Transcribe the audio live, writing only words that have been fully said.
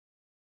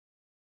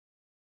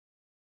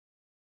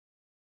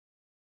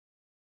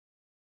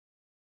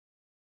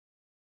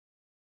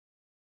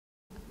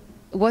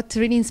What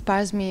really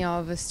inspires me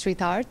of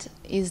street art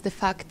is the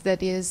fact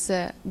that it is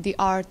the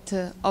art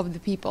of the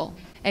people.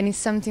 And it's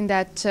something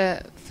that,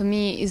 for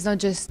me, is not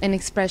just an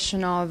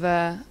expression of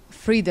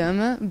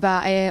freedom,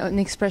 but an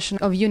expression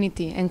of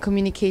unity and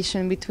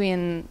communication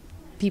between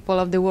people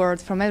of the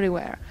world from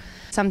everywhere.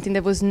 Something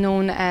that was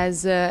known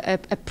as a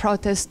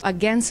protest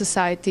against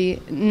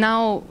society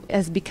now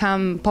has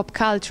become pop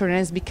culture and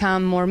has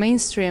become more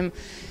mainstream.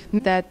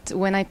 That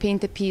when I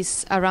paint a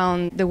piece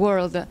around the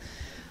world,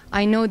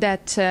 I know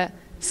that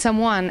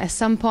someone at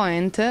some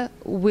point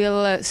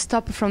will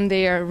stop from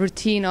their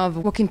routine of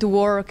walking to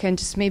work and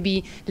just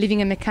maybe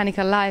living a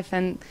mechanical life,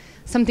 and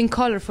something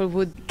colorful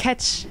would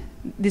catch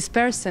this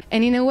person.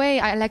 And in a way,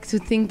 I like to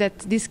think that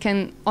this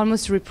can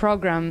almost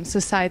reprogram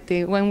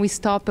society when we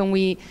stop and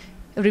we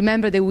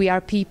remember that we are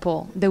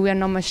people, that we are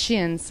not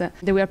machines,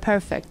 that we are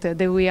perfect,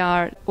 that we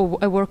are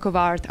a work of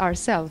art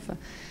ourselves.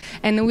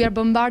 And we are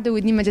bombarded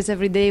with images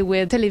every day,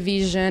 with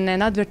television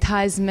and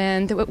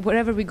advertisement.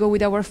 Wherever we go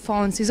with our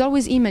phones, it's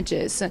always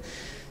images.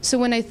 So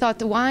when I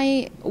thought,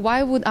 why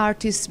would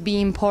artists be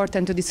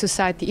important to this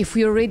society if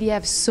we already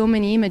have so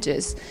many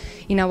images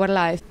in our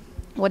life?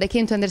 What I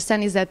came to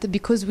understand is that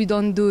because we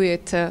don't do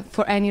it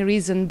for any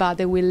reason but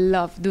that we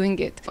love doing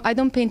it. I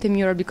don't paint a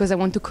mural because I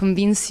want to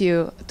convince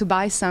you to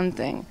buy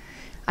something.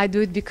 I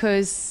do it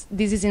because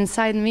this is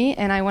inside me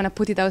and I want to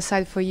put it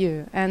outside for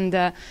you.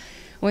 And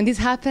when this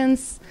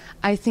happens,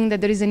 I think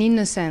that there is an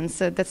innocence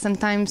that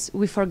sometimes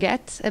we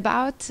forget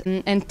about,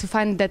 and to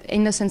find that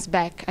innocence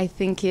back, I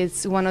think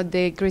is one of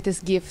the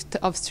greatest gifts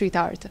of street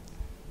art.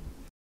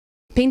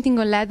 Painting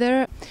on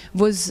leather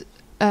was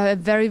a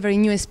very, very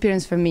new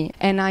experience for me,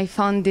 and I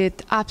found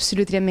it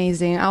absolutely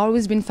amazing. I've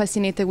always been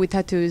fascinated with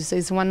tattoos.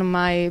 It's one of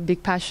my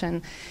big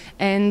passions.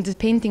 And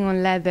painting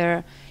on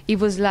leather, it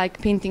was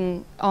like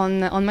painting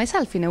on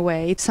myself in a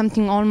way. It's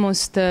something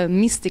almost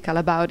mystical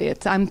about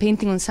it. I'm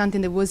painting on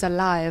something that was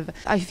alive.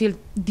 I feel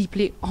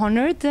deeply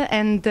honored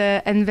and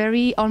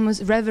very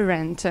almost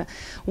reverent.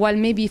 While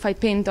maybe if I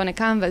paint on a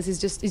canvas, it's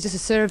just a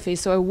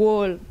surface, or a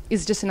wall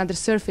is just another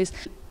surface.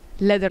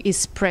 Leather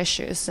is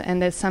precious,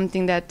 and that's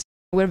something that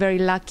we're very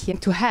lucky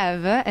to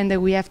have, and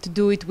that we have to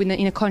do it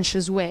in a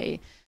conscious way.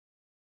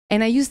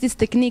 And I use this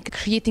technique,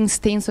 creating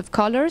stains of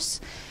colors,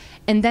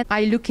 and then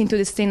I look into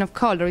the stain of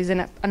color, is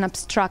an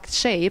abstract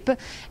shape,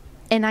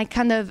 and I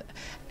kind of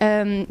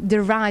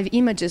derive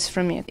images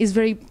from it. It's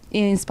very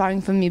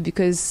inspiring for me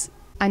because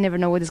I never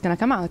know what is going to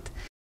come out.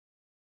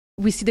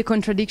 We see the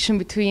contradiction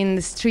between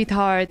the street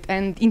art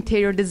and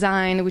interior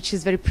design, which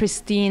is very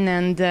pristine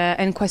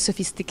and quite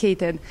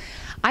sophisticated.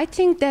 I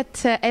think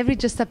that every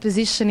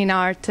juxtaposition in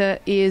art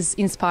is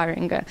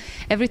inspiring.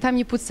 Every time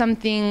you put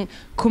something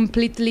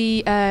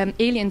completely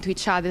alien to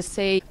each other,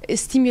 say, it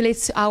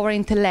stimulates our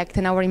intellect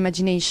and our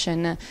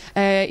imagination.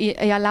 It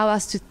allows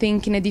us to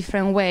think in a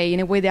different way,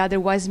 in a way that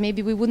otherwise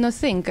maybe we would not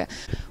think.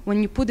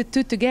 When you put the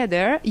two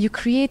together, you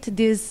create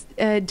this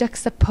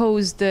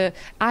juxtaposed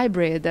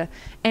hybrid.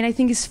 And I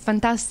think it's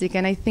fantastic,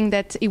 and I think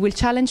that it will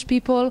challenge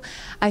people.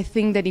 I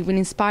think that it will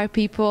inspire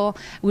people,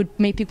 would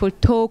make people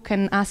talk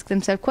and ask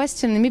themselves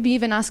questions, and maybe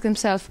even ask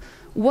themselves,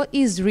 what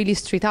is really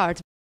street art?